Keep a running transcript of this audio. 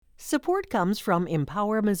Support comes from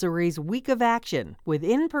Empower Missouri's Week of Action, with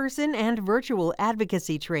in-person and virtual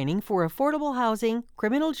advocacy training for affordable housing,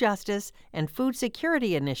 criminal justice, and food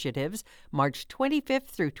security initiatives, March 25th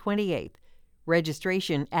through 28th.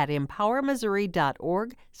 Registration at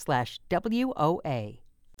empowermissouri.org/WOA.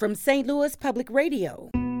 From St. Louis Public Radio.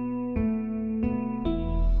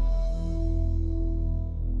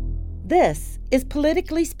 This is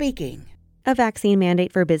Politically Speaking. A vaccine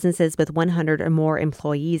mandate for businesses with 100 or more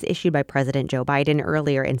employees issued by President Joe Biden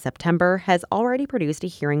earlier in September has already produced a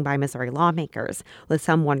hearing by Missouri lawmakers, with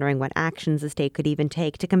some wondering what actions the state could even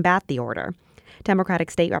take to combat the order. Democratic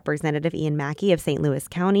State Representative Ian Mackey of St. Louis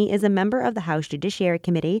County is a member of the House Judiciary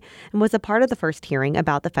Committee and was a part of the first hearing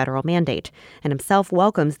about the federal mandate, and himself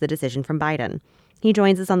welcomes the decision from Biden. He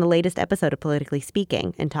joins us on the latest episode of Politically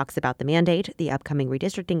Speaking and talks about the mandate, the upcoming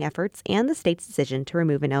redistricting efforts, and the state's decision to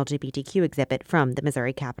remove an LGBTQ exhibit from the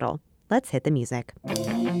Missouri Capitol. Let's hit the music.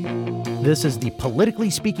 This is the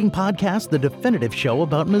Politically Speaking podcast, the definitive show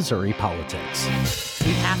about Missouri politics.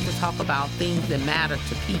 We have to talk about things that matter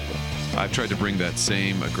to people. I've tried to bring that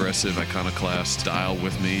same aggressive iconoclast style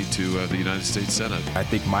with me to the United States Senate. I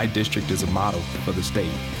think my district is a model for the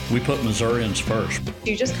state. We put Missourians first.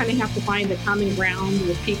 You just kind of have to find the common ground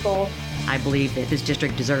with people. I believe that this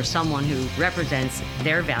district deserves someone who represents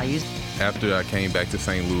their values. After I came back to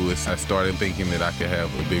St. Louis, I started thinking that I could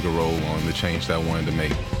have a bigger role on the change that I wanted to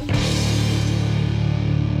make.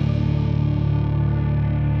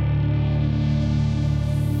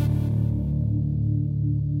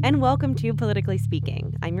 And welcome to Politically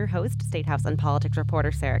Speaking. I'm your host, State House and Politics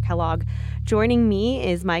reporter Sarah Kellogg. Joining me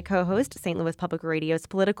is my co-host, St. Louis Public Radio's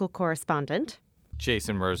political correspondent,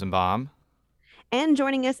 Jason Rosenbaum. And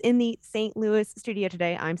joining us in the St. Louis studio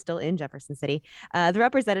today, I'm still in Jefferson City, the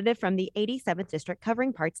representative from the 87th District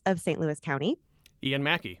covering parts of St. Louis County, Ian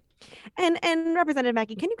Mackey. And Representative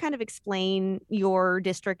Mackey, can you kind of explain your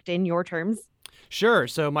district in your terms? Sure.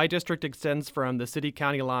 So my district extends from the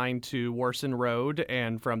city-county line to Warson Road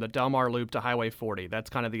and from the Delmar Loop to Highway 40. That's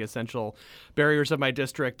kind of the essential barriers of my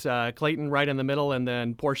district. Clayton right in the middle, and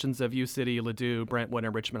then portions of U-City, Ladue, Brentwood,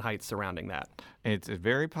 and Richmond Heights surrounding that. It's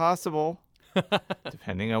very possible.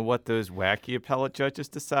 Depending on what those wacky appellate judges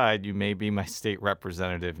decide, you may be my state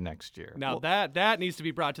representative next year. Now, that needs to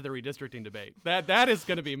be brought to the redistricting debate. That is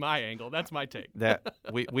going to be my angle. That's my take. That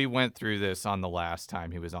we went through this on the last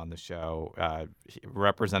time he was on the show.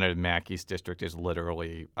 Representative Mackey's district is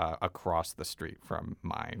literally across the street from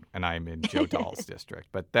mine, and I'm in Joe Dahl's district.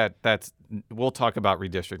 But that's we'll talk about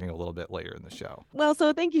redistricting a little bit later in the show. Well,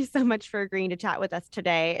 so thank you so much for agreeing to chat with us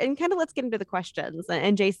today. And kind of let's get into the questions.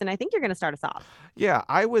 And Jason, I think you're going to start us off. Yeah,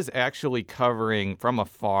 I was actually covering from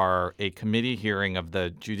afar a committee hearing of the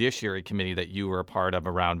Judiciary Committee that you were a part of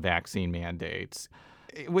around vaccine mandates.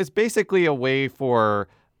 It was basically a way for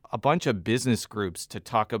a bunch of business groups to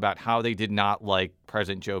talk about how they did not like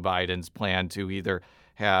President Joe Biden's plan to either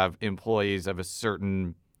have employees of a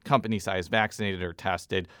certain company size vaccinated or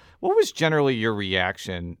tested. What was generally your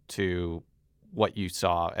reaction to what you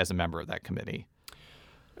saw as a member of that committee?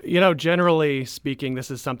 You know, generally speaking, this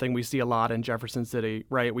is something we see a lot in Jefferson City,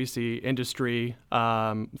 right? We see industry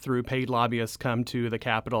through paid lobbyists come to the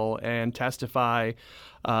Capitol and testify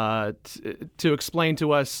to explain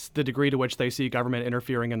to us the degree to which they see government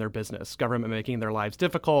interfering in their business, government making their lives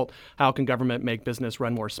difficult. How can government make business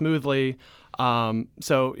run more smoothly?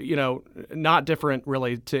 So, you know, not different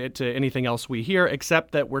really to anything else we hear,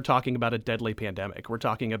 except that we're talking about a deadly pandemic. We're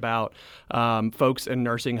talking about folks in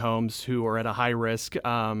nursing homes who are at a high risk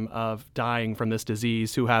of dying from this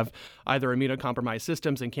disease, who have either immunocompromised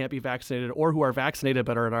systems and can't be vaccinated, or who are vaccinated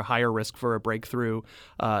but are at a higher risk for a breakthrough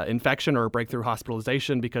infection or a breakthrough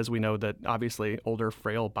hospitalization, because we know that obviously older,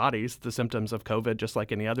 frail bodies, the symptoms of COVID, just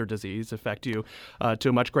like any other disease, affect you to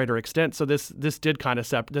a much greater extent. So this did kind of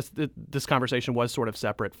this conversation was sort of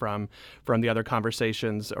separate from the other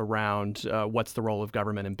conversations around what's the role of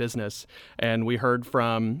government in business. And we heard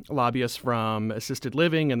from lobbyists from assisted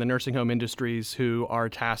living and the nursing home industries who are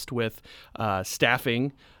tasked with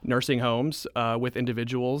staffing nursing homes with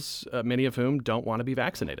individuals, many of whom don't want to be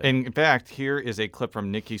vaccinated. And in fact, here is a clip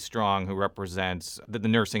from Nikki Strong, who represents the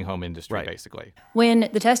nursing home industry, right, basically. When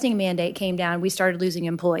the testing mandate came down, we started losing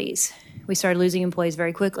employees. We started losing employees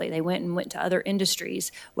very quickly. They went to other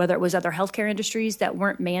industries, whether it was other healthcare industries that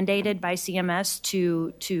weren't mandated by CMS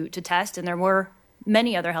to test, and there were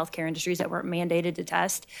many other healthcare industries that weren't mandated to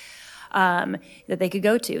test. that they could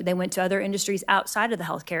go to. They went to other industries outside of the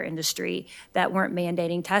healthcare industry that weren't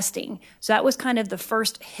mandating testing. So that was kind of the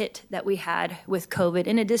first hit that we had with COVID,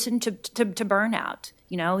 in addition to burnout.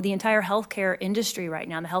 You know, the entire healthcare industry right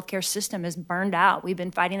now, the healthcare system is burned out. We've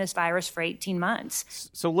been fighting this virus for 18 months.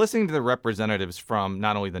 So listening to the representatives from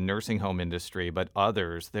not only the nursing home industry, but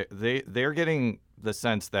others, they're getting the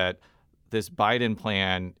sense that this Biden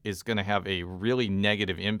plan is going to have a really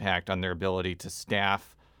negative impact on their ability to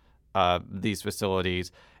staff these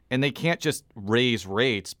facilities. And they can't just raise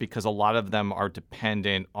rates because a lot of them are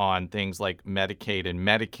dependent on things like Medicaid and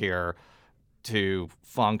Medicare to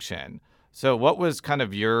function. So what was kind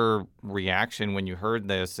of your reaction when you heard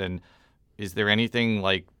this? And is there anything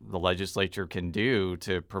like the legislature can do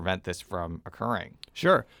to prevent this from occurring?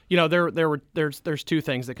 Sure. You know, there's two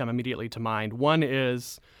things that come immediately to mind. One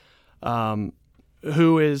is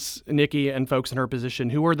who is Nikki and folks in her position?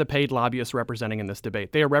 Who are the paid lobbyists representing in this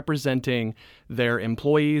debate? They are representing their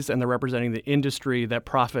employees, and they're representing the industry that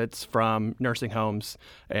profits from nursing homes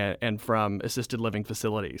and from assisted living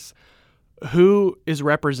facilities. Who is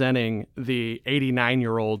representing the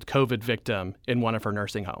 89-year-old COVID victim in one of her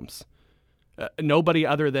nursing homes? Nobody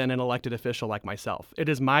other than an elected official like myself. It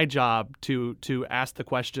is my job to ask the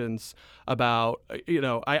questions about,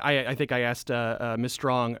 I think I asked Ms.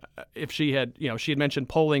 Strong if she had mentioned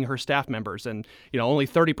polling her staff members, and, only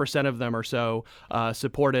 30% of them or so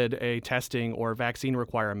supported a testing or vaccine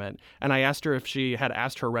requirement. And I asked her if she had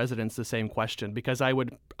asked her residents the same question, because I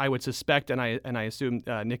would suspect, and I assume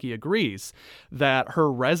Nikki agrees, that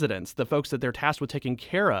her residents, the folks that they're tasked with taking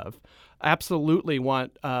care of, absolutely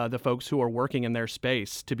want the folks who are working in their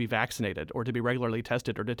space to be vaccinated or to be regularly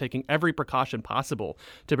tested or to taking every precaution possible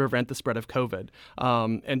to prevent the spread of COVID.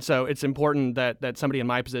 And so it's important that somebody in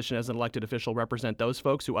my position as an elected official represent those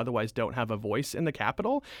folks who otherwise don't have a voice in the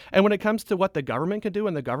Capitol. And when it comes to what the government can do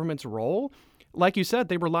and the government's role, like you said,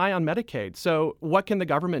 they rely on Medicaid. So what can the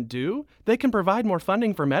government do? They can provide more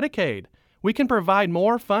funding for Medicaid. We can provide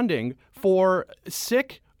more funding for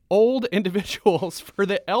sick old individuals, for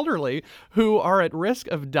the elderly who are at risk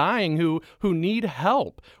of dying, who need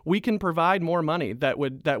help. We can provide more money that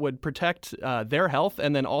would protect their health,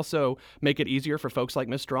 and then also make it easier for folks like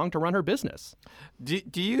Ms. Strong to run her business. Do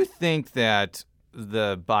you think that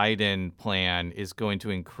the Biden plan is going to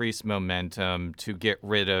increase momentum to get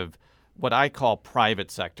rid of what I call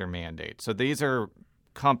private sector mandates? So these are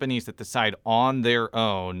companies that decide on their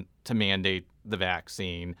own to mandate the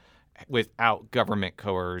vaccine without government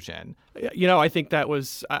coercion. I think that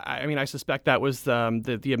was, I suspect that was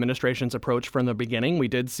the administration's approach from the beginning. We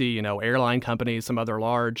did see, airline companies, some other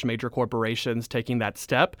large major corporations taking that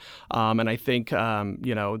step. And I think, the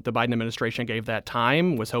Biden administration gave that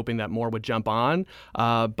time, was hoping that more would jump on.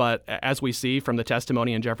 But as we see from the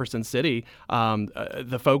testimony in Jefferson City,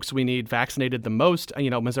 the folks we need vaccinated the most,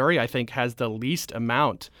 Missouri, I think, has the least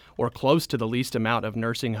amount or close to the least amount of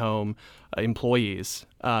nursing home employees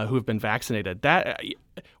who have been vaccinated. That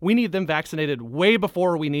we need them vaccinated way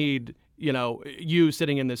before we need you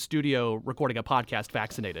sitting in this studio recording a podcast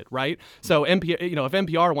vaccinated, right? So if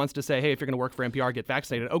NPR wants to say, hey, if you're going to work for NPR, get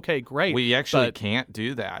vaccinated, okay, great. We actually can't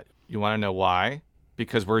do that. You want to know why?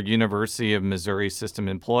 Because we're University of Missouri system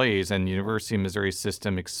employees, and University of Missouri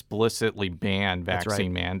system explicitly banned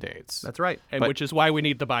vaccine mandates. That's right. And which is why we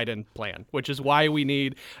need the Biden plan, which is why we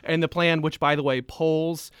need, and the plan, which, by the way,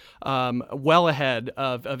 polls well ahead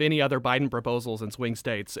of any other Biden proposals in swing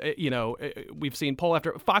states. We've seen poll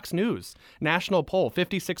after Fox News, national poll,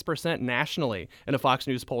 56% nationally in a Fox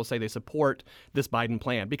News poll say they support this Biden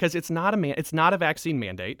plan, because it's not a vaccine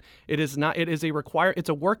mandate. It's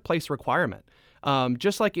a workplace requirement.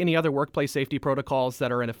 Just like any other workplace safety protocols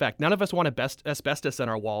that are in effect. None of us want asbestos in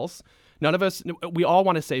our walls. We all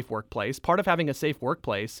want a safe workplace. Part of having a safe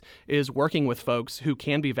workplace is working with folks who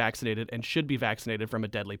can be vaccinated and should be vaccinated from a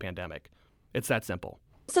deadly pandemic. It's that simple.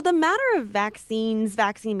 So the matter of vaccine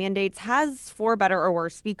mandates has, for better or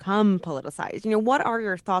worse, become politicized. What are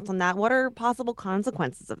your thoughts on that? What are possible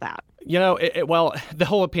consequences of that? The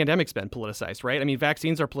whole pandemic's been politicized, right? I mean,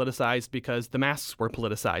 vaccines are politicized because the masks were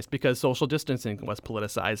politicized, because social distancing was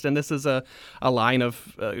politicized. And this is a line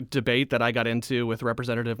of debate that I got into with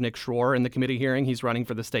Representative Nick Schroer in the committee hearing. He's running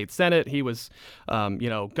for the state Senate. He was,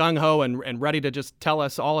 gung-ho and ready to just tell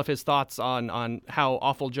us all of his thoughts on how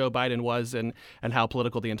awful Joe Biden was and how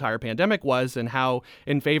political the entire pandemic was and how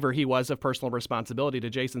in favor he was of personal responsibility. To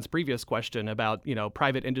Jason's previous question about,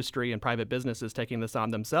 private industry and private businesses taking this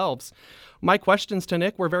on themselves, my questions to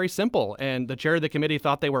Nick were very simple. And the chair of the committee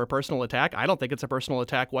thought they were a personal attack. I don't think it's a personal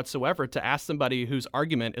attack whatsoever to ask somebody whose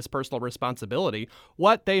argument is personal responsibility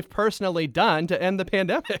what they've personally done to end the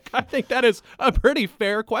pandemic. I think that is a pretty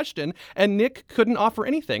fair question. And Nick couldn't offer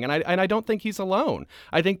anything. And I don't think he's alone.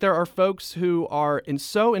 I think there are folks who are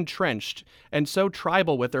so entrenched and so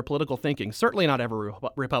tribal with their political thinking. Certainly not every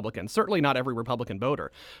Republican, certainly not every Republican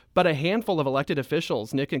voter, but a handful of elected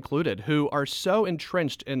officials, Nick included, who are so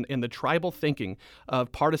entrenched in the tribal thinking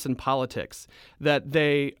of partisan politics that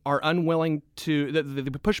they are unwilling to they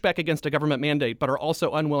push back against a government mandate, but are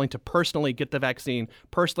also unwilling to personally get the vaccine,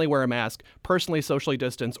 personally wear a mask, personally socially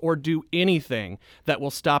distance, or do anything that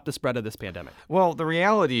will stop the spread of this pandemic. Well, the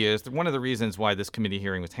reality is that one of the reasons why this committee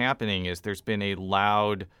hearing was happening is there's been a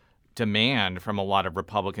loud demand from a lot of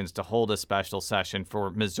Republicans to hold a special session for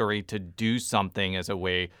Missouri to do something as a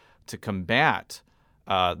way to combat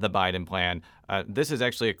the Biden plan. This is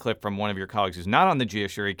actually a clip from one of your colleagues who's not on the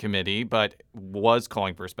Judiciary Committee, but was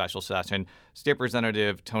calling for a special session, State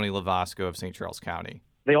Representative Tony Lovasco of St. Charles County.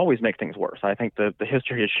 They always make things worse. I think the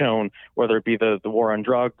history has shown, whether it be the war on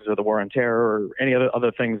drugs or the war on terror or any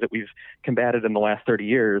other things that we've combated in the last 30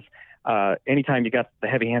 years, anytime you got the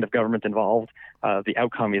heavy hand of government involved, the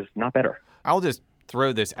outcome is not better. I'll just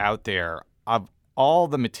throw this out there. Of all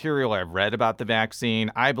the material I've read about the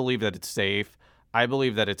vaccine, I believe that it's safe. I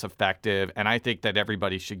believe that it's effective, and I think that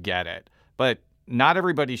everybody should get it. But not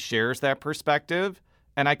everybody shares that perspective,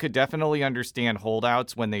 and I could definitely understand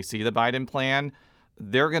holdouts when they see the Biden plan.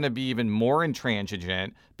 They're going to be even more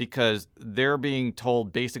intransigent because they're being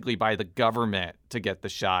told basically by the government to get the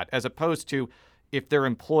shot, as opposed to if their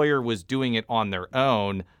employer was doing it on their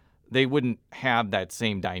own, they wouldn't have that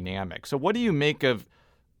same dynamic. So what do you make of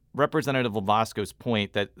Representative Lovasco's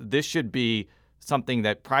point that this should be something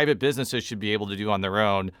that private businesses should be able to do on their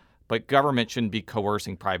own, but government shouldn't be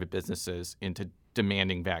coercing private businesses into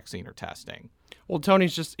demanding vaccine or testing? Well,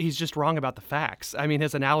 Tony's just wrong about the facts. I mean,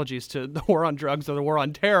 his analogies to the war on drugs or the war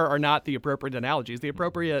on terror are not the appropriate analogies. The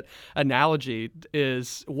appropriate analogy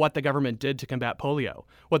is what the government did to combat polio,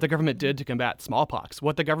 what the government did to combat smallpox,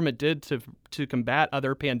 what the government did to combat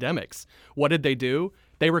other pandemics. What did they do?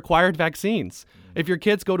 They required vaccines. If your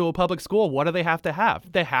kids go to a public school, what do they have to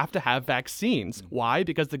have? They have to have vaccines. Why?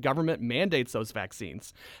 Because the government mandates those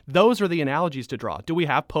vaccines. Those are the analogies to draw. Do we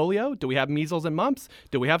have polio? Do we have measles and mumps?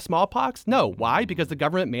 Do we have smallpox? No. Why? Because the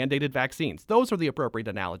government mandated vaccines. Those are the appropriate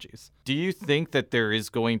analogies. Do you think that there is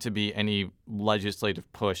going to be any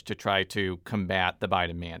legislative push to try to combat the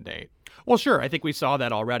Biden mandate? Well, sure. I think we saw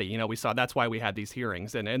that already. That's why we had these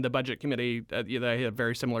hearings. And the Budget Committee, they had a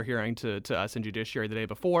very similar hearing to us in Judiciary the day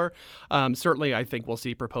before. Certainly, I think we'll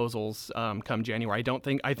see proposals come January.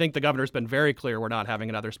 I think the governor's been very clear we're not having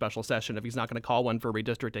another special session. If he's not going to call one for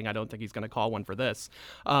redistricting, I don't think he's going to call one for this.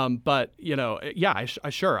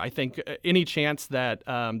 Sure. I think any chance that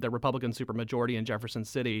the Republican supermajority in Jefferson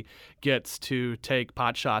City gets to take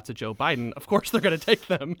pot shots at Joe Biden, of course they're going to take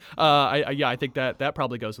them. I think that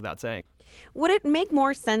probably goes without saying. Would it make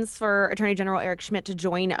more sense for Attorney General Eric Schmitt to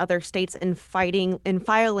join other states in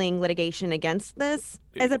filing litigation against this,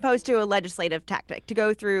 as opposed to a legislative tactic to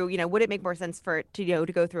go through? Would it make more sense for it to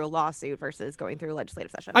go through a lawsuit versus going through a legislative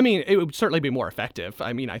session? I mean, it would certainly be more effective.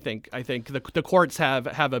 I mean, I think the courts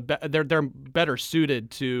they're better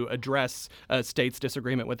suited to address a state's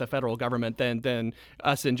disagreement with the federal government than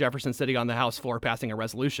us in Jefferson City on the House floor passing a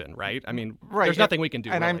resolution, right? I mean, There's nothing we can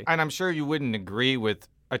do. And I'm sure you wouldn't agree with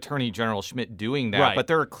Attorney General Schmitt doing that, right. But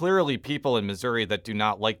there are clearly people in Missouri that do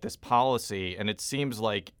not like this policy, and it seems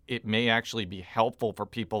like it may actually be helpful for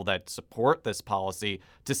people that support this policy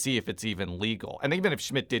to see if it's even legal. And even if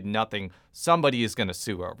Schmitt did nothing, somebody is going to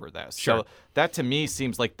sue over this. Sure. So that to me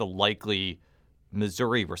seems like the likely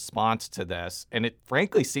Missouri response to this, and it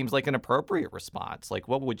frankly seems like an appropriate response. Like,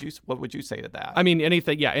 what would you say to that? I mean,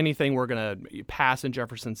 anything we're going to pass in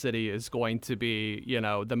Jefferson City is going to be,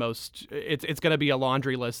 the most. It's going to be a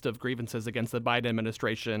laundry list of grievances against the Biden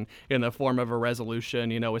administration in the form of a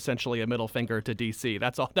resolution. Essentially a middle finger to D.C.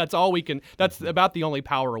 That's all we can. That's about the only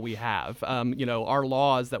power we have. Our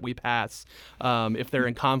laws that we pass, if they're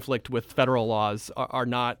in conflict with federal laws, are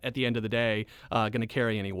not at the end of the day going to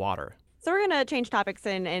carry any water. So we're going to change topics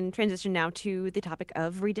and transition now to the topic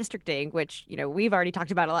of redistricting, which, we've already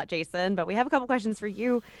talked about a lot, Jason, but we have a couple questions for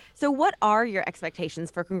you. So what are your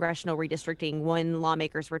expectations for congressional redistricting when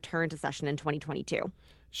lawmakers return to session in 2022?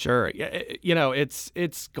 Sure.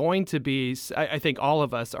 It's going to be, I think all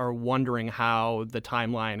of us are wondering how the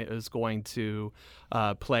timeline is going to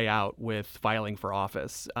play out with filing for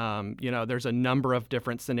office. There's a number of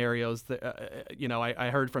different scenarios that, I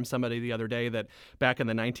heard from somebody the other day that back in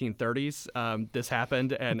the 1930s, this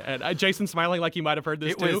happened. And Jason's smiling like you might have heard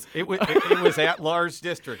this too. It was at-large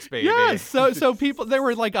districts, baby. Yeah, so people, there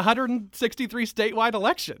were like 163 statewide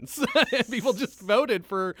elections. And people just voted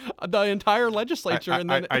for the entire legislature.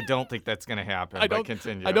 I don't think that's going to happen. I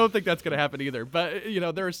don't think that's going to happen either. But,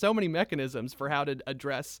 there are so many mechanisms for how to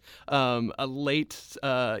address a late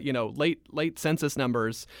census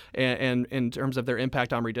numbers and in terms of their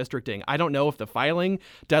impact on redistricting. I don't know if the filing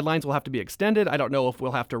deadlines will have to be extended. I don't know if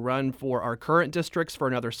we'll have to run for our current districts for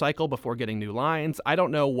another cycle before getting new lines. I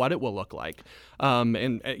don't know what it will look like.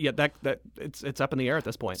 It's up in the air at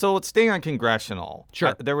this point. So let's stay on congressional.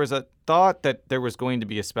 Sure. There was a thought that there was going to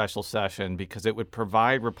be a special session because it would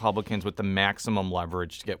provide Republicans with the maximum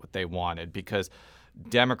leverage to get what they wanted, because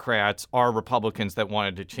Democrats or Republicans that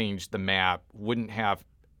wanted to change the map wouldn't have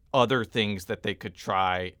other things that they could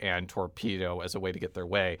try and torpedo as a way to get their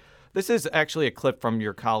way. This is actually a clip from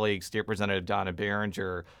your colleague, State Representative Donna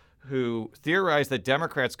Behringer, who theorized that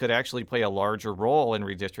Democrats could actually play a larger role in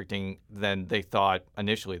redistricting than they thought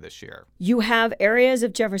initially this year. You have areas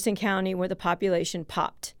of Jefferson County where the population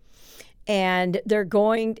popped, and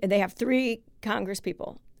they have 3 Congress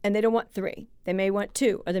people, and they don't want 3. They may want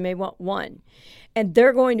 2, or they may want 1. And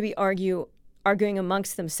they're going to be arguing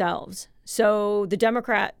amongst themselves. So the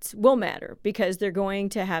Democrats will matter because they're going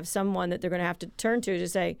to have someone that they're going to have to turn to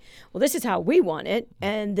say, well, this is how we want it.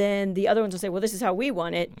 And then the other ones will say, well, this is how we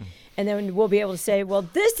want it. And then we'll be able to say, well,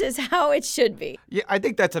 this is how it should be. Yeah, I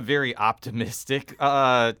think that's a very optimistic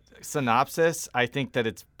synopsis. I think that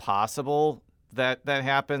it's possible that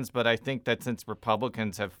happens, but I think that since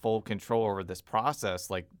Republicans have full control over this process,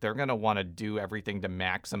 like, they're going to want to do everything to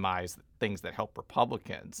maximize things that help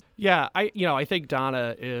Republicans. Yeah, I think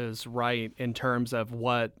Donna is right in terms of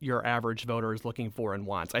what your average voter is looking for and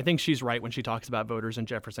wants. I think she's right when she talks about voters in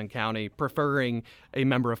Jefferson County preferring a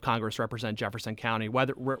member of Congress represent Jefferson County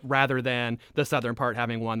rather than the southern part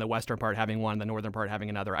having one, the western part having one, the northern part having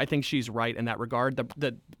another. I think she's right in that regard.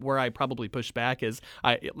 The where I probably push back is,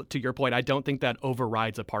 to your point, I don't think that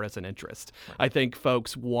overrides a partisan interest. Right. I think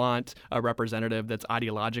folks want a representative that's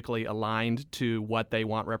ideologically aligned to what they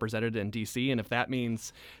want represented in D.C., and if that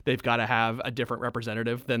means they've got to have a different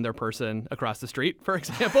representative than their person across the street, for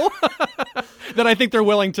example, then I think they're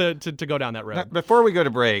willing to go down that road. Now, before we go to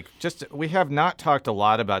break, we have not talked a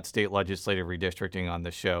lot about state legislative redistricting on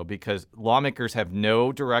the show because lawmakers have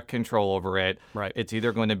no direct control over it. Right. It's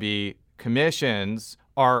either going to be commissions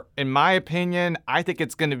or, in my opinion, I think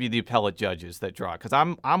it's going to be the appellate judges that draw. Because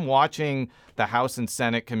I'm watching the House and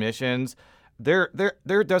Senate commissions. There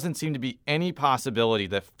doesn't seem to be any possibility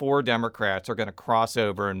that 4 Democrats are going to cross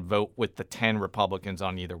over and vote with the 10 Republicans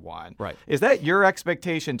on either one. Right. Is that your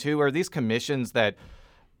expectation too? Are these commissions that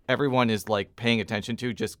everyone is like paying attention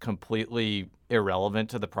to just completely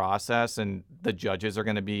irrelevant to the process, and the judges are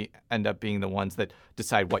going to end up being the ones that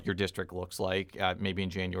decide what your district looks like, maybe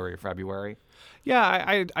in January or February?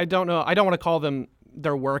 Yeah, I don't know. I don't want to call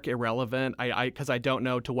their work irrelevant, because I don't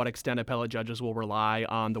know to what extent appellate judges will rely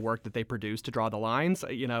on the work that they produce to draw the lines.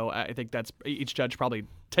 I think that's each judge probably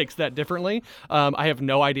takes that differently. I have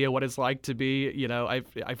no idea what it's like to be,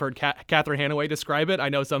 I've heard Catherine Hanaway describe it. I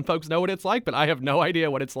know some folks know what it's like, but I have no idea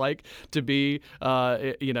what it's like to be,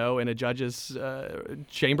 in a judge's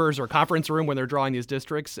chambers or conference room when they're drawing these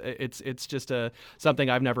districts. It's just something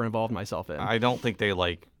I've never involved myself in. I don't think they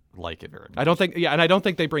like it very much. I don't think, and I don't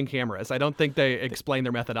think they bring cameras. I don't think they explain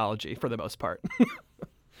their methodology for the most part.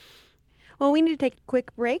 Well, we need to take a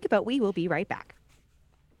quick break, but we will be right back.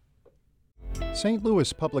 St.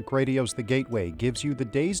 Louis Public Radio's The Gateway gives you the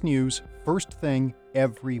day's news first thing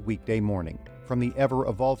every weekday morning. From the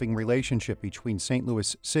ever-evolving relationship between St.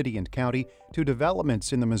 Louis City and County to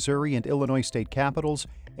developments in the Missouri and Illinois state capitals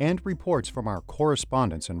and reports from our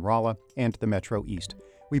correspondents in Rolla and the Metro East.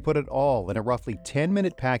 We put it all in a roughly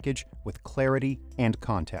 10-minute package with clarity and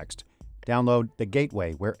context. Download The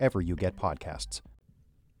Gateway wherever you get podcasts.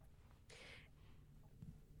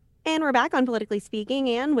 And we're back on Politically Speaking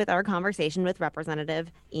and with our conversation with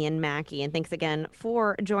Representative Ian Mackey. And thanks again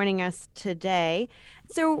for joining us today.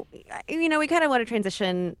 So, we kind of want to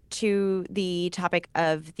transition to the topic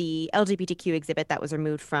of the LGBTQ exhibit that was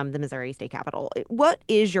removed from the Missouri State Capitol. What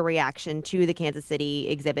is your reaction to the Kansas City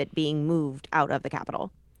exhibit being moved out of the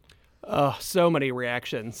Capitol? So many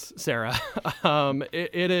reactions, Sarah.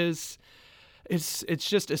 It is... It's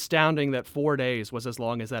just astounding that 4 days was as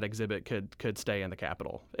long as that exhibit could stay in the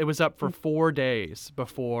Capitol. It was up for 4 days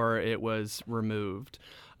before it was removed.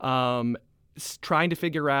 Trying to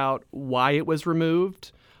figure out why it was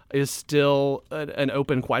removed is still an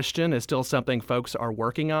open question, is still something folks are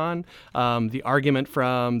working on. The argument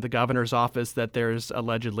from the governor's office that there's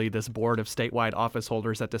allegedly this board of statewide office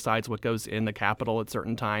holders that decides what goes in the Capitol at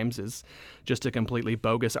certain times is just a completely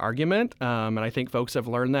bogus argument. And I think folks have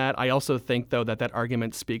learned that. I also think, though, that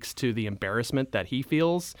argument speaks to the embarrassment that he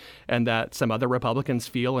feels and that some other Republicans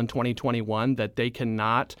feel in 2021, that they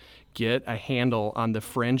cannot get a handle on the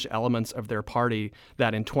fringe elements of their party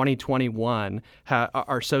that in 2021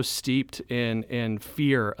 are so steeped in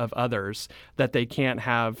fear of others that they can't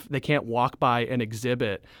walk by an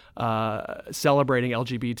exhibit celebrating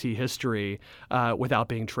LGBT history without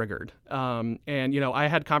being triggered. And, I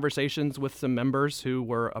had conversations with some members who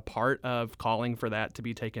were a part of calling for that to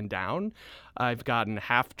be taken down. I've gotten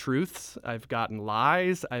half-truths, I've gotten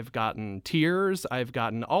lies, I've gotten tears, I've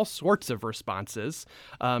gotten all sorts of responses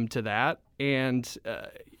to that. And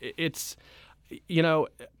it's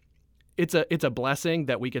a blessing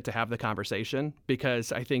that we get to have the conversation,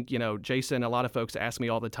 because I think, Jason, a lot of folks ask me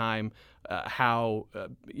all the time how,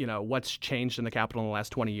 what's changed in the Capitol in the last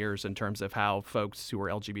 20 years in terms of how folks who are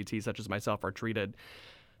LGBT, such as myself, are treated.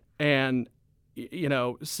 And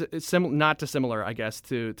not dissimilar, I guess,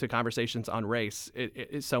 to conversations on race.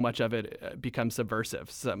 So much of it becomes subversive.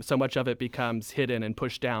 So much of it becomes hidden and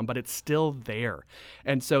pushed down, but it's still there.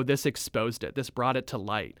 And so this exposed it. This brought it to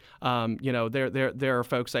light. There are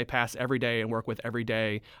folks I pass every day and work with every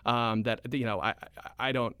day that,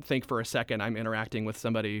 I don't think for a second I'm interacting with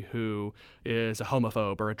somebody who is a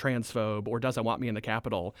homophobe or a transphobe or doesn't want me in the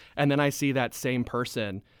Capitol. And then I see that same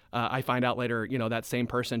person. I find out later, that same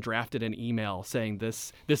person drafted an email saying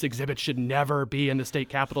this exhibit should never be in the state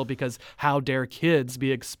capitol because how dare kids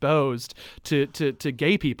be exposed to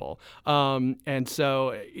gay people. And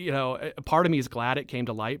so, part of me is glad it came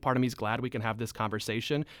to light. Part of me is glad we can have this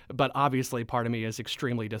conversation. But obviously, part of me is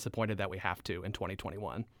extremely disappointed that we have to in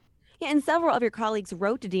 2021. Yeah, and several of your colleagues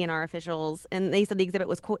wrote to DNR officials, and they said the exhibit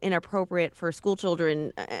was, quote, inappropriate for school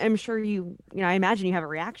children. I'm sure I imagine you have a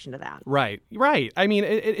reaction to that. Right. I mean,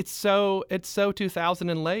 it's so 2000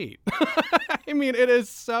 and late. I mean, it is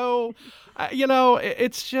so,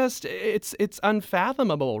 it's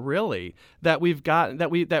unfathomable, really, that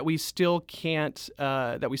we still can't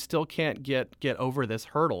get over this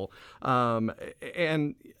hurdle,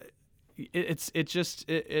 and. It's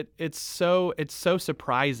so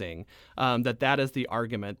surprising that is the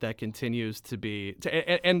argument that continues to be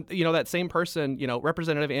and that same person,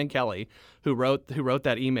 Representative Ann Kelly, who wrote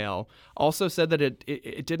that email, also said that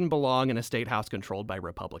it didn't belong in a state house controlled by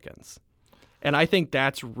Republicans. And I think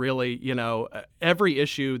that's really, every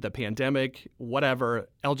issue, the pandemic, whatever,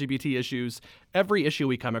 LGBT issues, every issue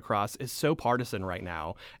we come across is so partisan right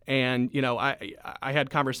now. And, I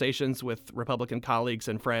had conversations with Republican colleagues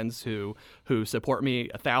and friends who support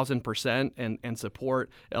me 1,000% and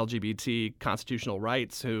support LGBT constitutional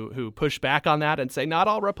rights, who push back on that and say not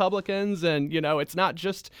all Republicans. And, it's not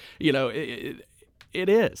just, it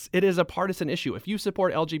is a partisan issue. If you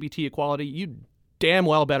support LGBT equality, you damn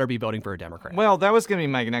well better be voting for a Democrat. Well, that was going to be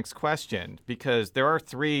my next question, because there are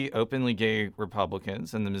 3 openly gay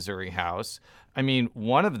Republicans in the Missouri House. I mean,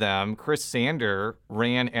 one of them, Chris Sander,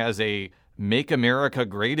 ran as a Make America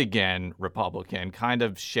Great Again Republican, kind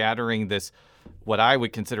of shattering this, what I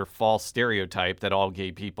would consider false stereotype that all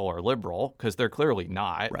gay people are liberal, because they're clearly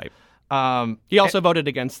not. Right. He also voted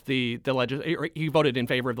against he voted in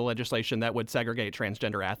favor of the legislation that would segregate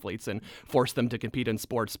transgender athletes and force them to compete in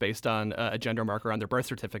sports based on a gender marker on their birth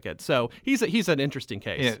certificate. So he's an interesting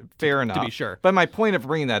case. Yeah, fair enough. To be sure. But my point of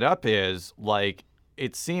bringing that up is,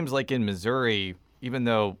 it seems like in Missouri, even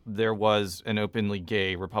though there was an openly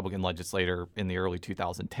gay Republican legislator in the early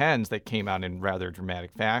 2010s that came out in rather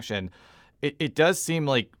dramatic fashion, it does seem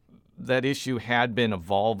like that issue had been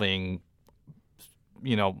evolving,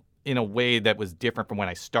 in a way that was different from when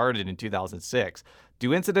I started in 2006.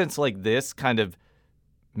 Do incidents like this kind of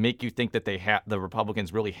make you think that the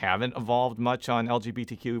Republicans really haven't evolved much on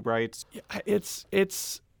LGBTQ rights?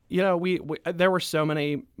 It's there were so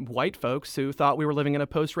many white folks who thought we were living in a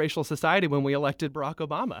post-racial society when we elected Barack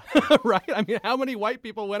Obama, right? I mean, how many white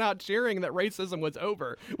people went out cheering that racism was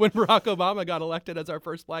over when Barack Obama got elected as our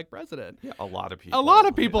first black president? Yeah, a lot of people. A lot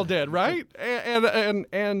of people did, right?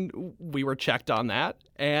 And we were checked on that.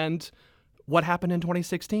 And what happened in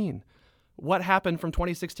 2016? what happened from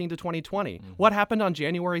 2016 to 2020? What happened on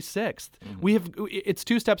January 6th? It's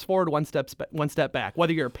 2 steps forward, one step back.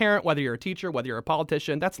 Whether you're a parent, whether you're a teacher, whether you're a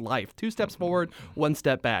politician, that's life. 2 steps forward, 1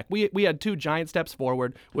 step back. We had 2 giant steps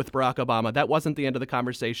forward with Barack Obama. That wasn't the end of the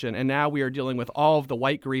conversation. And now we are dealing with all of the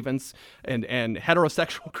white grievance and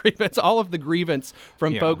heterosexual grievance, all of the grievance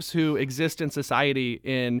from folks who exist in society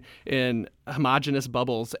in homogenous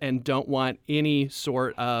bubbles and don't want any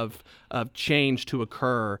sort of change to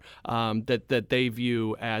occur that they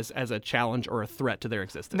view as a challenge or a threat to their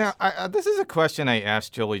existence. Now, this is a question I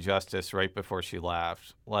asked Julie Justice right before she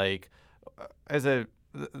left. Like,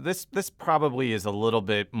 this probably is a little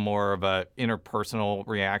bit more of a interpersonal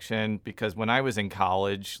reaction, because when I was in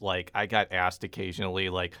college, like, I got asked occasionally,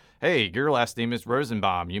 like, hey, your last name is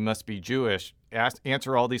Rosenbaum, you must be Jewish,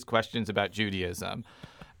 answer all these questions about Judaism.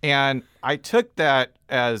 And I took that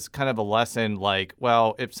as kind of a lesson, like,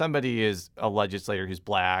 well, if somebody is a legislator who's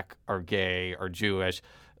black or gay or Jewish,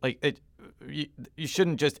 like, you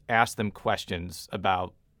shouldn't just ask them questions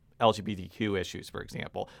about LGBTQ issues, for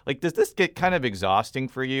example. Like, does this get kind of exhausting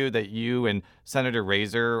for you that you and Senator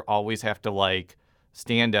Razor always have to, like,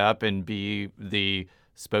 stand up and be the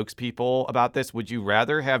spokespeople about this? Would you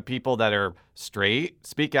rather have people that are straight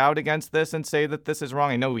speak out against this and say that this is wrong?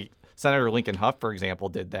 I know Senator Lincoln Huff, for example,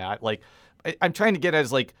 did that. Like, I'm trying to get at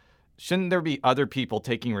is, like, shouldn't there be other people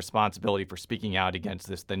taking responsibility for speaking out against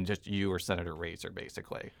this than just you or Senator Razor,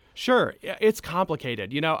 basically? Sure. It's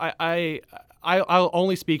complicated. You know, I'll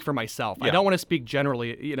only speak for myself. Yeah. I don't want to speak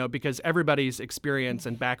generally, you know, because everybody's experience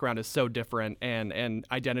and background is so different and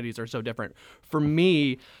identities are so different. For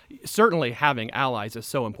me, certainly having allies is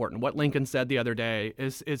so important. What Lincoln said the other day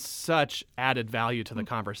is such added value to the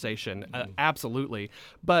conversation. Absolutely.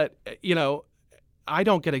 But, you know, I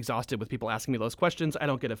don't get exhausted with people asking me those questions. I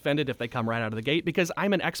don't get offended if they come right out of the gate, because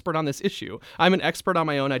I'm an expert on this issue. I'm an expert on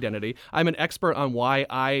my own identity. I'm an expert on why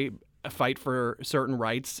I fight for certain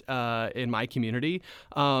rights in my community.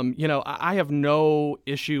 You know, I have no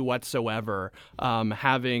issue whatsoever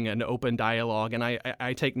having an open dialogue, and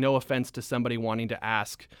I take no offense to somebody wanting to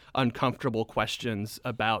ask uncomfortable questions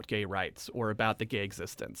about gay rights or about the gay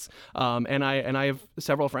existence. And I have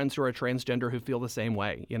several friends who are transgender who feel the same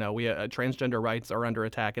way. You know, transgender rights are under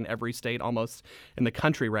attack in every state almost in the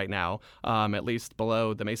country right now, at least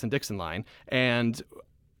below the Mason-Dixon line. And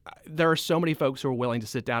there are so many folks who are willing to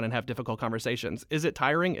sit down and have difficult conversations. Is it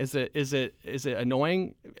tiring? Is it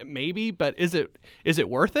annoying? Maybe, but is it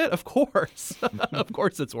worth it? Of course. Of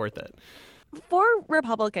course it's worth it. For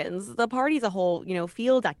Republicans, the party as a whole, you know,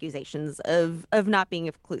 fields accusations of not being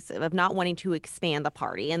inclusive, of not wanting to expand the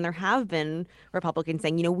party. And there have been Republicans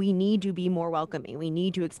saying, you know, we need to be more welcoming. We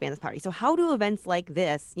need to expand this party. So how do events like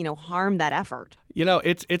this, you know, harm that effort? You know,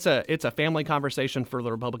 it's a family conversation for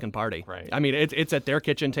the Republican Party. Right. I mean, it's at their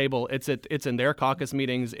kitchen table. It's in their caucus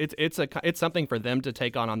meetings. It's something for them to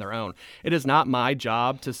take on their own. It is not my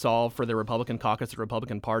job to solve for the Republican caucus, the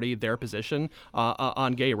Republican Party, their position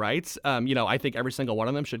on gay rights. You know, I think every single one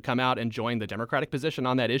of them should come out and join the Democratic position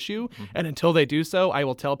on that issue. Mm-hmm. And until they do so, I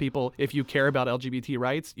will tell people, if you care about LGBT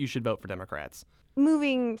rights, you should vote for Democrats.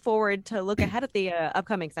 Moving forward to look ahead at the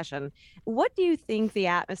upcoming session, what do you think the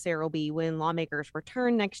atmosphere will be when lawmakers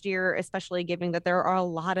return next year, especially given that there are a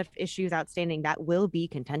lot of issues outstanding that will be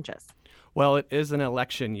contentious? Well, it is an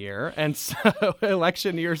election year, and so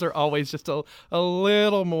election years are always just a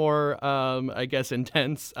little more, I guess,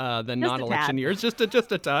 intense than non-election years, just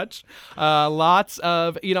a touch. Lots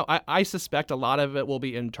of, you know, I suspect a lot of it will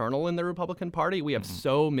be internal in the Republican Party. We have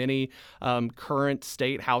so many current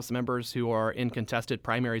state House members who are in contested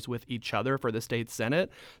primaries with each other for the state Senate.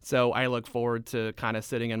 So I look forward to kind of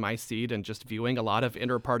sitting in my seat and just viewing a lot of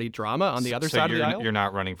inter-party drama on the other side of the aisle. You're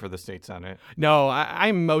not running for the state Senate? No,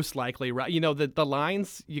 I'm most likely. You know, the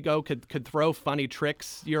lines you go could throw funny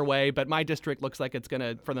tricks your way, but my district looks like it's going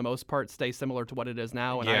to, for the most part, stay similar to what it is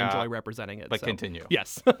now, and I enjoy representing it. But continue.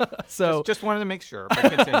 Yes. So just wanted to make sure,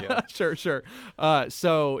 but continue. Sure.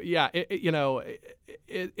 So yeah,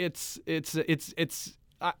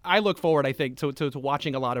 I look forward, I think, to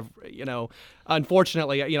watching a lot of, you know,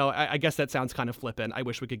 unfortunately, you know, I guess that sounds kind of flippant. I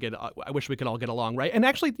wish we could all get along, right? And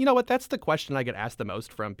actually, you know what? That's the question I get asked the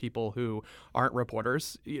most from people who aren't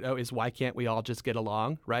reporters, you know, is why can't we all just get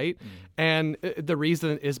along, right? And the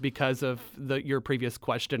reason is because of your previous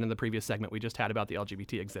question in the previous segment we just had about the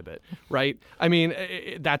LGBT exhibit, right? I mean,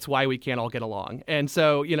 that's why we can't all get along. And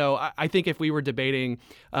so, you know, I think if we were debating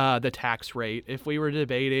the tax rate, if we were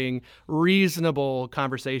debating reasonable conversations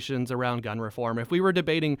conversations around gun reform, if we were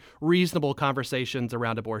debating reasonable conversations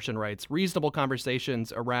around abortion rights, reasonable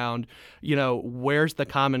conversations around, where's the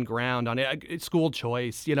common ground on school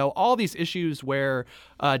choice, all these issues where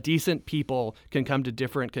decent people can come to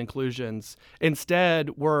different conclusions. Instead,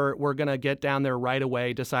 we're going to get down there right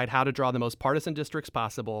away, decide how to draw the most partisan districts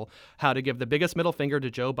possible, how to give the biggest middle finger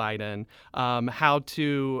to Joe Biden, how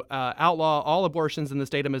to outlaw all abortions in the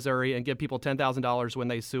state of Missouri and give people $10,000 when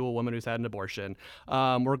they sue a woman who's had an abortion.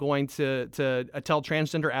 We're going to tell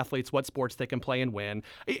transgender athletes what sports they can play and win.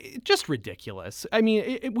 Just ridiculous. I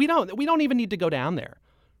mean, we don't even need to go down there.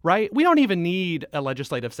 Right? We don't even need a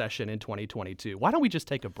legislative session in 2022. Why don't we just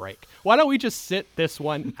take a break? Why don't we just sit this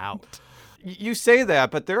one out? You say that,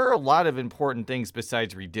 but there are a lot of important things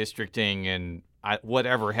besides redistricting and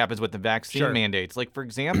whatever happens with the vaccine mandates. Like, for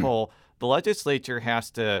example, the legislature has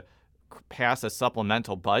to pass a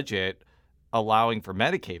supplemental budget allowing for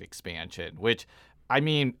Medicaid expansion, which, I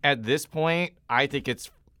mean, at this point, I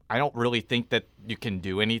don't really think that you can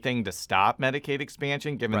do anything to stop Medicaid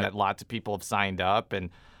expansion, given that lots of people have signed up. And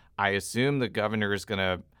I assume the governor is going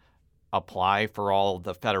to apply for all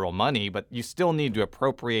the federal money, but you still need to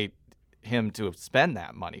appropriate him to spend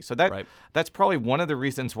that money. So that's probably one of the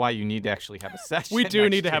reasons why you need to actually have a session. We do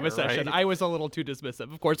need to have a year, session. Right? I was a little too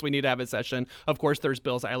dismissive. Of course, we need to have a session. Of course, there's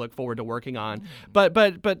bills I look forward to working on. But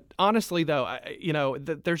honestly, though,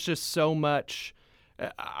 there's just so much.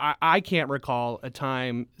 I can't recall a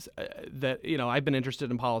time that, I've been interested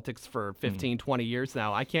in politics for 15, 20 years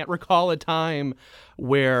now. I can't recall a time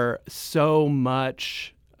where so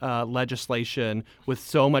much legislation with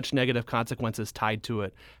so much negative consequences tied to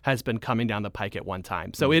it has been coming down the pike at one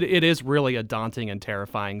time. So it is really a daunting and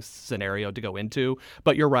terrifying scenario to go into.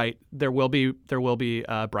 But you're right. There will be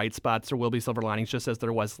bright spots. There will be silver linings, just as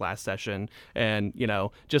there was last session. And,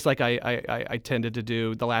 just like I tended to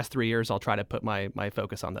do the last 3 years, I'll try to put my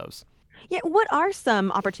focus on those. Yeah, what are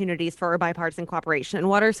some opportunities for bipartisan cooperation?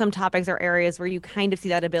 What are some topics or areas where you kind of see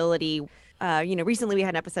that ability? Recently we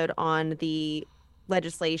had an episode on the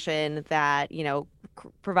legislation that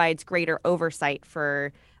provides greater oversight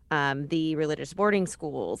for the religious boarding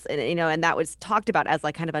schools, and that was talked about as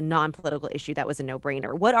like kind of a non-political issue that was a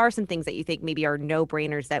no-brainer. What are some things that you think maybe are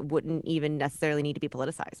no-brainers that wouldn't even necessarily need to be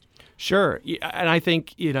politicized? Sure, and I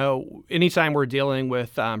think anytime we're dealing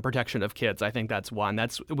with protection of kids, I think that's one.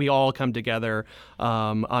 We all come together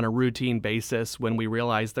on a routine basis when we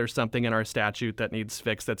realize there's something in our statute that needs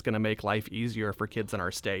fixed that's going to make life easier for kids in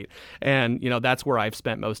our state, and that's where I've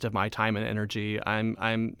spent most of my time and energy.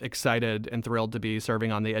 I'm excited and thrilled to be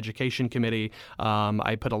serving on the Education Committee.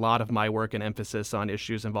 I put a lot of my work and emphasis on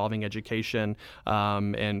issues involving education,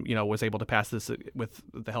 and was able to pass this with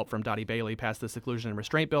the help from Dottie Bailey, pass the seclusion and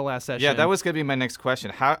restraint bill last session. Yeah, that was going to be my next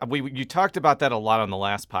question. You talked about that a lot on the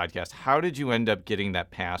last podcast. How did you end up getting that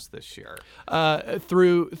passed this year?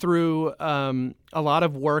 Through a lot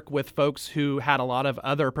of work with folks who had a lot of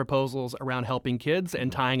other proposals around helping kids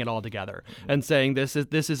and tying it all together and saying this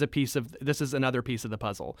is another piece of the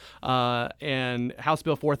puzzle. And House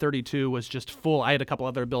Bill 432 was just full. I had a couple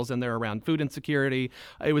other bills in there around food insecurity.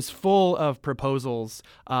 It was full of proposals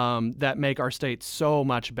that make our state so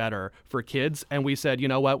much better for kids. And we said, you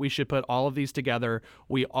know what, we should put all of these together.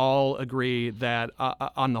 We all agree that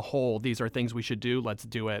on the whole, these are things we should do. Let's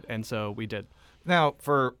do it. And so we did. Now,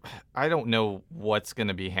 I don't know what's going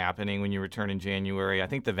to be happening when you return in January. I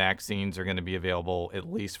think the vaccines are going to be available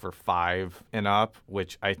at least for 5 and up,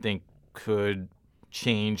 which I think could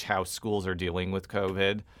change how schools are dealing with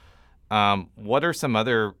COVID. What are some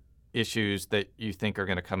other issues that you think are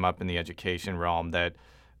going to come up in the education realm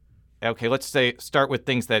let's start with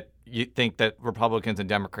things that you think that Republicans and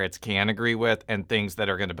Democrats can agree with and things that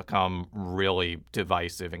are going to become really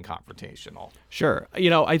divisive and confrontational. Sure.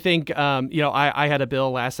 I think, I had a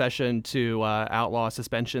bill last session to outlaw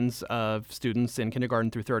suspensions of students in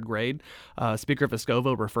kindergarten through 3rd grade. Speaker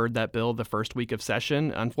Vescovo referred that bill the first week of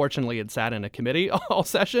session. Unfortunately, it sat in a committee all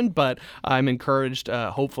session, but I'm encouraged,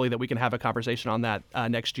 hopefully, that we can have a conversation on that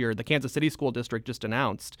next year. The Kansas City School District just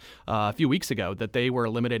announced a few weeks ago that they were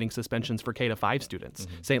eliminating suspensions for K-5 students.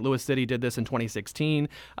 St. Louis City did this in 2016.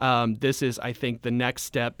 This is, I think, the next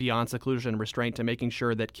step beyond seclusion and restraint to making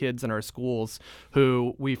sure that kids in our schools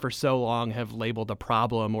who we for so long have labeled a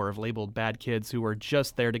problem or have labeled bad kids who are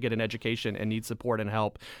just there to get an education and need support and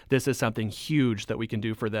help, this is something huge that we can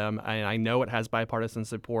do for them. And I know it has bipartisan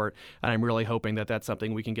support, and I'm really hoping that that's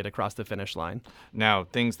something we can get across the finish line. Now,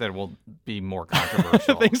 things that will be more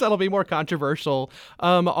controversial. Things that'll be more controversial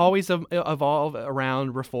always evolve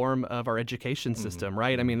around reform of our education system,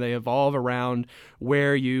 right? I mean, and they evolve around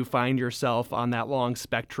where you find yourself on that long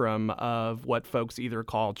spectrum of what folks either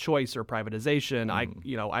call choice or privatization.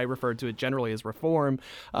 I refer to it generally as reform.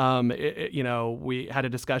 We had a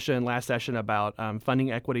discussion last session about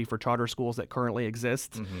funding equity for charter schools that currently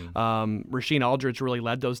exist. Rasheen Aldridge really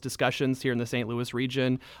led those discussions here in the St. Louis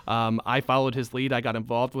region. I followed his lead. I got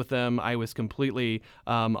involved with them. I was completely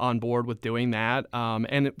on board with doing that.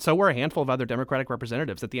 And so were a handful of other Democratic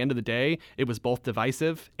representatives. At the end of the day, it was both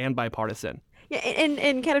divisive and bipartisan. Yeah,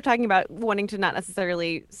 and kind of talking about wanting to not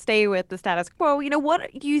necessarily stay with the status quo, what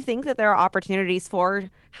do you think that there are opportunities for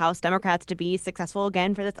House Democrats to be successful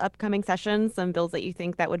again for this upcoming session? Some bills that you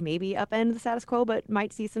think that would maybe upend the status quo but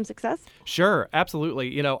might see some success? Sure,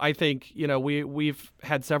 absolutely. I think, we've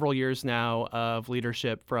had several years now of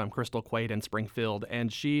leadership from Crystal Quaid in Springfield,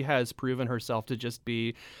 and she has proven herself to just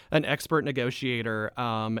be an expert negotiator.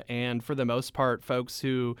 And for the most part, folks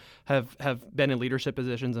who have been in leadership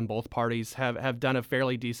positions in both parties have done a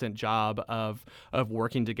fairly decent job of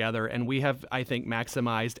working together. And we have, I think,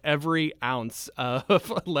 maximized every ounce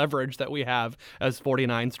of leverage that we have as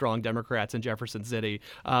 49 strong Democrats in Jefferson City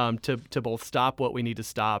to both stop what we need to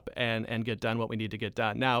stop and get done what we need to get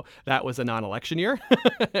done. Now, that was a non-election year,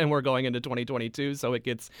 and we're going into 2022, so it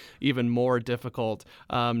gets even more difficult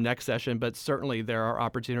next session. But certainly there are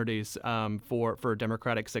opportunities for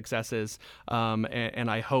Democratic successes,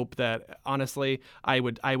 and I hope that, honestly, I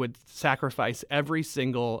would sacrifice every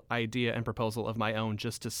single idea and proposal of my own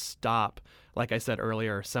just to stop, like I said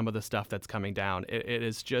earlier, some of the stuff that's coming down. It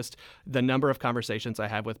is just the number of conversations I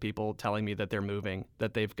have with people telling me that they're moving,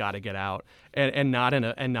 that they've got to get out, and not in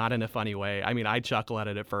a funny way. I mean, I chuckle at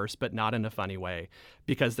it at first, but not in a funny way,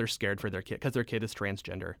 because they're scared for their kid, because their kid is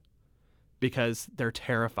transgender, because they're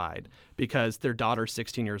terrified, because their daughter's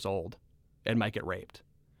 16 years old and might get raped.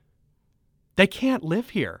 They can't live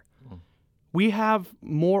here. We have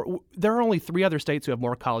more. There are only 3 other states who have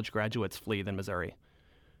more college graduates flee than Missouri.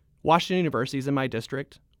 Washington University is in my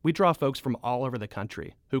district. We draw folks from all over the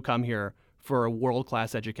country who come here for a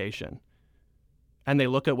world-class education. And they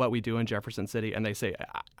look at what we do in Jefferson City and they say,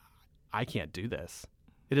 I can't do this.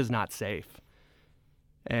 It is not safe.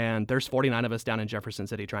 And there's 49 of us down in Jefferson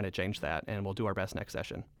City trying to change that, and we'll do our best next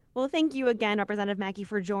session. Well, thank you again, Representative Mackey,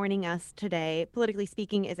 for joining us today. Politically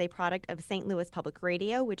Speaking is a product of St. Louis Public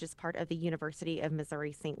Radio, which is part of the University of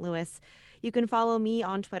Missouri-St. Louis. You can follow me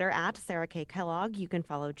on Twitter at Sarah K. Kellogg. You can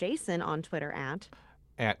follow Jason on Twitter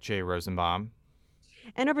at Jay Rosenbaum.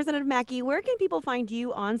 And Representative Mackey, where can people find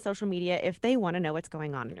you on social media if they want to know what's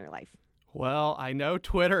going on in your life? Well, I know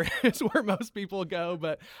Twitter is where most people go,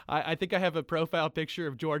 but I think I have a profile picture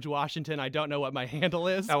of George Washington. I don't know what my handle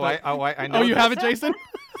is. I know. Oh, you have it, Jason?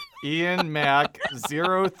 Ian Mack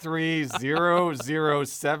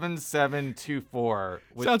 03007724.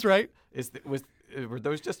 Sounds right. Were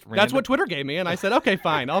those just random? That's what Twitter gave me, and I said, okay,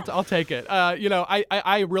 fine, I'll take it.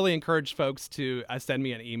 I really encourage folks to send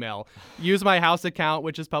me an email. Use my House account,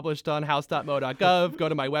 which is published on house.mo.gov. Go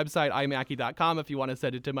to my website, imackey.com, if you want to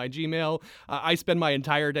send it to my Gmail. I spend my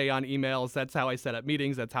entire day on emails. That's how I set up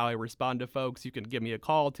meetings. That's how I respond to folks. You can give me a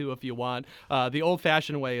call, too, if you want. The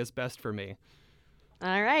old-fashioned way is best for me.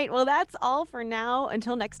 All right. Well, that's all for now.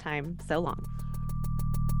 Until next time, so long.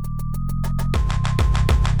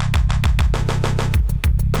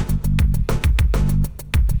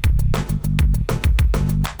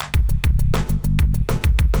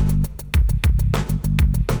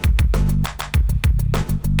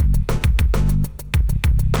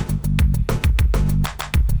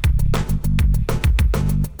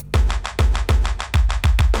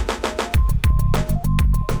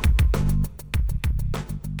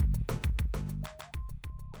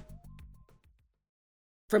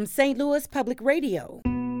 From St. Louis Public Radio.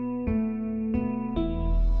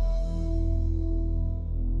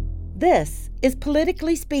 This is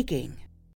Politically Speaking.